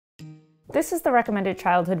This is the recommended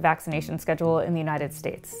childhood vaccination schedule in the United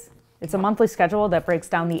States. It's a monthly schedule that breaks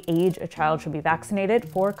down the age a child should be vaccinated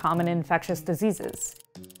for common infectious diseases.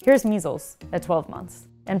 Here's measles at 12 months,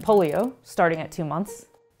 and polio starting at 2 months.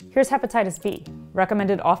 Here's hepatitis B,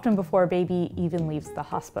 recommended often before a baby even leaves the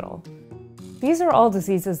hospital. These are all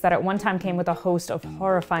diseases that at one time came with a host of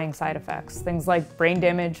horrifying side effects, things like brain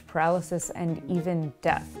damage, paralysis, and even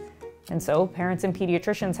death. And so parents and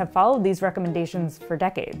pediatricians have followed these recommendations for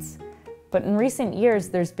decades. But in recent years,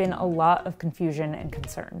 there's been a lot of confusion and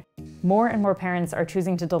concern. More and more parents are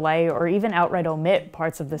choosing to delay or even outright omit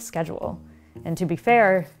parts of this schedule. And to be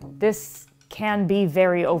fair, this can be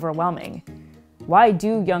very overwhelming. Why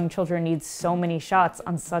do young children need so many shots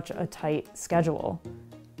on such a tight schedule?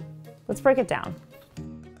 Let's break it down.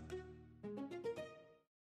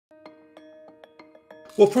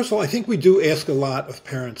 Well, first of all, I think we do ask a lot of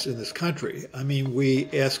parents in this country. I mean, we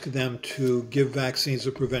ask them to give vaccines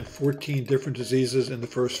that prevent 14 different diseases in the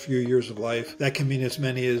first few years of life. That can mean as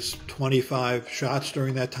many as 25 shots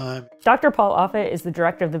during that time. Dr. Paul Offit is the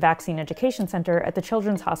director of the Vaccine Education Center at the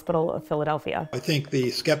Children's Hospital of Philadelphia. I think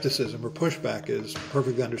the skepticism or pushback is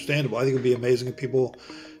perfectly understandable. I think it would be amazing if people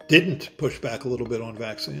didn't push back a little bit on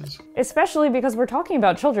vaccines. Especially because we're talking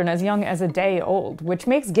about children as young as a day old, which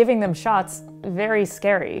makes giving them shots very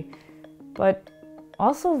scary, but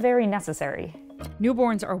also very necessary.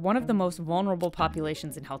 Newborns are one of the most vulnerable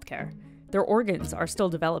populations in healthcare. Their organs are still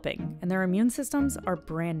developing, and their immune systems are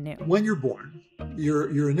brand new. When you're born,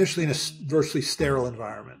 you're initially in a virtually sterile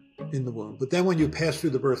environment in the womb, but then when you pass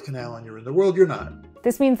through the birth canal and you're in the world, you're not.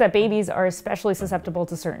 This means that babies are especially susceptible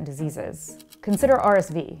to certain diseases. Consider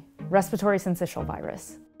RSV, respiratory syncytial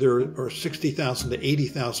virus. There are 60,000 to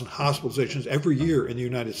 80,000 hospitalizations every year in the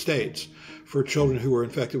United States for children who are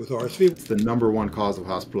infected with RSV. It's the #1 cause of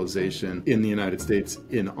hospitalization in the United States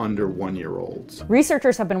in under 1-year-olds.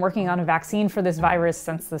 Researchers have been working on a vaccine for this virus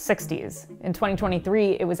since the 60s. In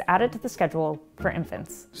 2023, it was added to the schedule for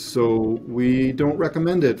infants. So we don't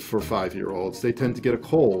recommend it for 5-year-olds. They tend to get a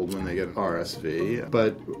cold when they get RSV,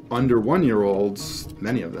 but under 1-year-olds,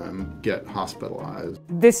 many of them get hospitalized.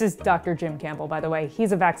 This is Dr. Jim Campbell, by the way.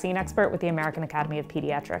 He's a vaccine expert with the American Academy of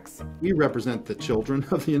Pediatrics. We represent the children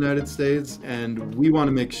of the United States, and we want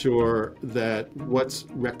to make sure that what's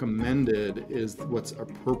recommended is what's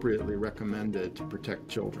appropriately recommended to protect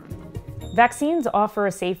children. Vaccines offer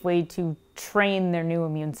a safe way to train their new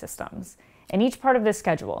immune systems. And each part of this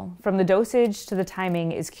schedule, from the dosage to the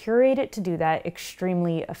timing, is curated to do that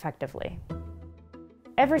extremely effectively.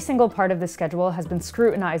 Every single part of this schedule has been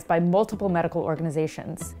scrutinized by multiple medical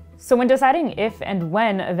organizations. So when deciding if and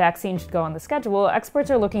when a vaccine should go on the schedule,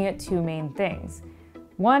 experts are looking at two main things.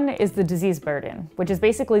 One is the disease burden, which is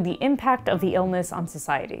basically the impact of the illness on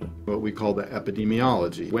society. What we call the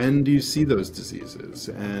epidemiology. When do you see those diseases?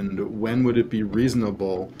 And when would it be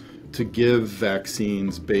reasonable to give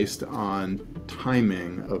vaccines based on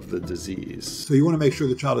timing of the disease? So you want to make sure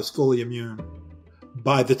the child is fully immune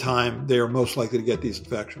by the time they are most likely to get these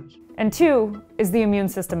infections. And two is the immune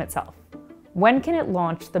system itself. When can it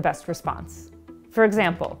launch the best response? For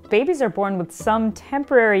example, babies are born with some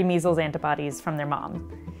temporary measles antibodies from their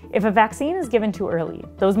mom. If a vaccine is given too early,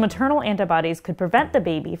 those maternal antibodies could prevent the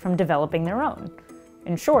baby from developing their own.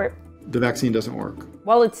 In short, the vaccine doesn't work.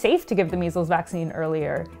 While it's safe to give the measles vaccine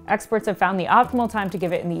earlier, experts have found the optimal time to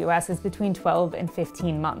give it in the US is between 12 and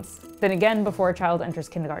 15 months, then again before a child enters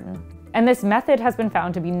kindergarten. And this method has been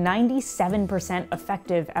found to be 97%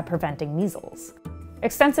 effective at preventing measles.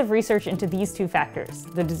 Extensive research into these two factors,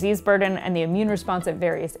 the disease burden and the immune response at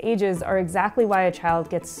various ages, are exactly why a child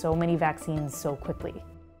gets so many vaccines so quickly.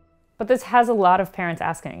 But this has a lot of parents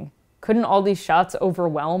asking, couldn't all these shots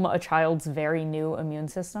overwhelm a child's very new immune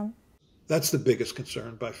system? That's the biggest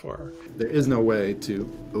concern by far. There is no way to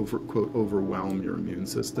quote, overwhelm your immune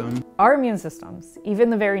system. Our immune systems, even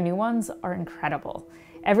the very new ones, are incredible.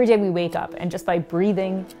 Every day we wake up, and just by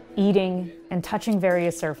breathing, eating, and touching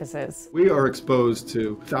various surfaces, we are exposed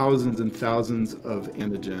to thousands and thousands of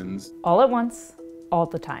antigens. All at once, all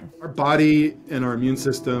the time. Our body and our immune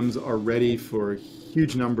systems are ready for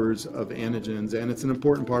huge numbers of antigens, and it's an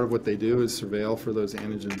important part of what they do is surveil for those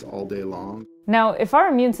antigens all day long. Now, if our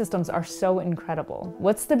immune systems are so incredible,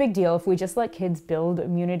 what's the big deal if we just let kids build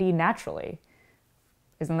immunity naturally?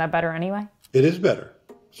 Isn't that better anyway? It is better.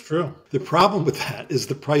 It's true. The problem with that is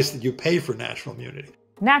the price that you pay for natural immunity.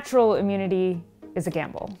 Natural immunity is a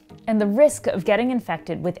gamble. And the risk of getting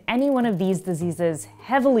infected with any one of these diseases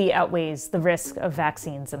heavily outweighs the risk of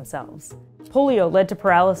vaccines themselves. Polio led to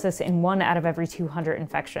paralysis in 1 out of every 200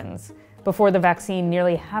 infections. Before the vaccine,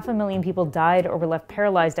 nearly 500,000 people died or were left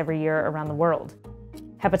paralyzed every year around the world.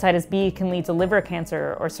 Hepatitis B can lead to liver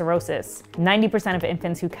cancer or cirrhosis. 90% of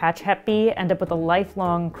infants who catch Hep B end up with a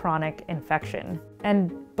lifelong chronic infection.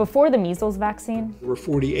 And before the measles vaccine, there were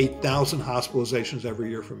 48,000 hospitalizations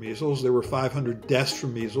every year for measles. There were 500 deaths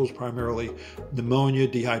from measles, primarily pneumonia,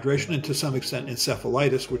 dehydration, and to some extent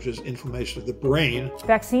encephalitis, which is inflammation of the brain.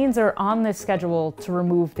 Vaccines are on this schedule to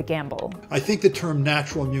remove the gamble. I think the term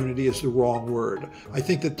natural immunity is the wrong word. I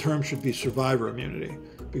think the term should be survivor immunity,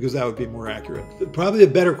 because that would be more accurate. Probably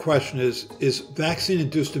the better question is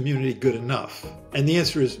vaccine-induced immunity good enough? And the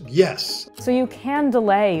answer is yes. So you can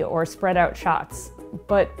delay or spread out shots,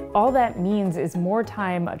 but all that means is more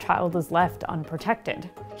time a child is left unprotected.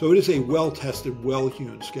 So it is a well-tested,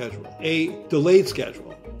 well-hewn schedule. A delayed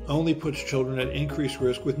schedule only puts children at increased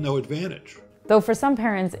risk with no advantage. Though for some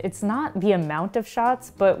parents, it's not the amount of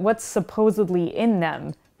shots, but what's supposedly in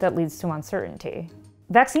them that leads to uncertainty.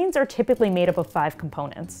 Vaccines are typically made up of 5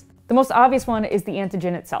 components. The most obvious one is the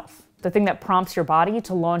antigen itself, the thing that prompts your body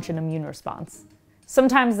to launch an immune response.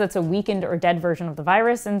 Sometimes that's a weakened or dead version of the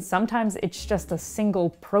virus, and sometimes it's just a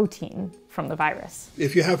single protein from the virus.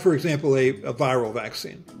 If you have, for example, a viral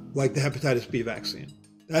vaccine, like the hepatitis B vaccine,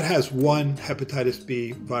 that has one hepatitis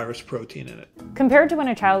B virus protein in it. Compared to when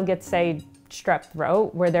a child gets, say, strep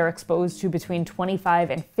throat, where they're exposed to between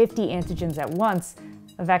 25 and 50 antigens at once,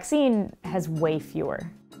 a vaccine has way fewer.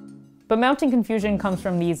 But mounting confusion comes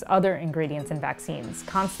from these other ingredients in vaccines,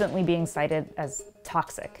 constantly being cited as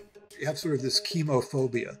toxic. You have sort of this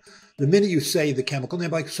chemophobia. The minute you say the chemical name,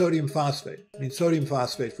 like sodium phosphate, I mean, sodium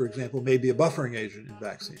phosphate, for example, may be a buffering agent in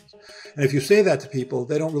vaccines. And if you say that to people,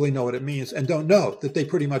 they don't really know what it means and don't know that they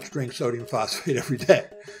pretty much drink sodium phosphate every day.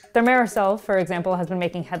 Thimerosal, for example, has been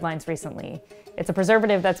making headlines recently. It's a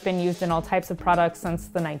preservative that's been used in all types of products since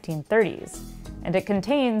the 1930s. And it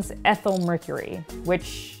contains ethyl mercury,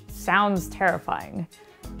 which sounds terrifying.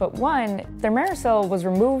 But 1, thimerosal was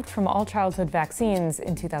removed from all childhood vaccines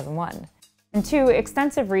in 2001. And 2,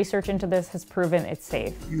 extensive research into this has proven it's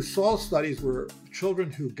safe. You saw studies where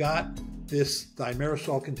children who got this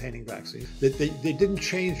thimerosal-containing vaccine, that they didn't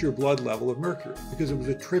change your blood level of mercury because it was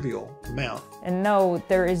a trivial amount. And no,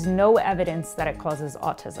 there is no evidence that it causes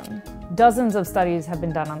autism. Dozens of studies have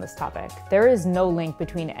been done on this topic. There is no link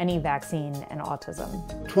between any vaccine and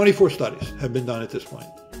autism. 24 studies have been done at this point.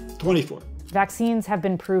 24. Vaccines have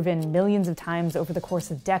been proven millions of times over the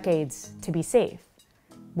course of decades to be safe,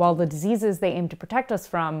 while the diseases they aim to protect us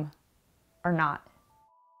from are not.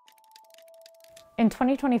 In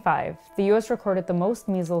 2025, the US recorded the most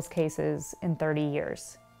measles cases in 30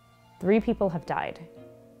 years. 3 people have died.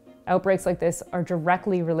 Outbreaks like this are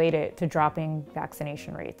directly related to dropping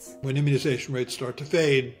vaccination rates. When immunization rates start to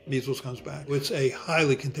fade, measles comes back. It's a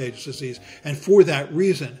highly contagious disease, and for that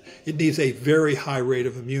reason, it needs a very high rate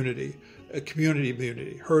of immunity, community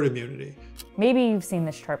immunity, herd immunity. Maybe you've seen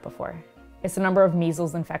this chart before. It's the number of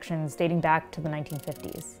measles infections dating back to the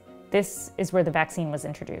 1950s. This is where the vaccine was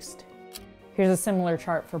introduced. Here's a similar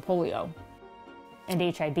chart for polio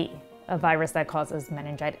and HIV, a virus that causes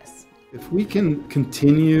meningitis. If we can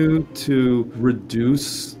continue to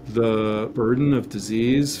reduce the burden of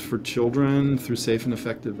disease for children through safe and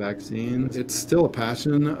effective vaccines, it's still a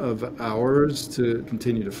passion of ours to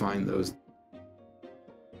continue to find those.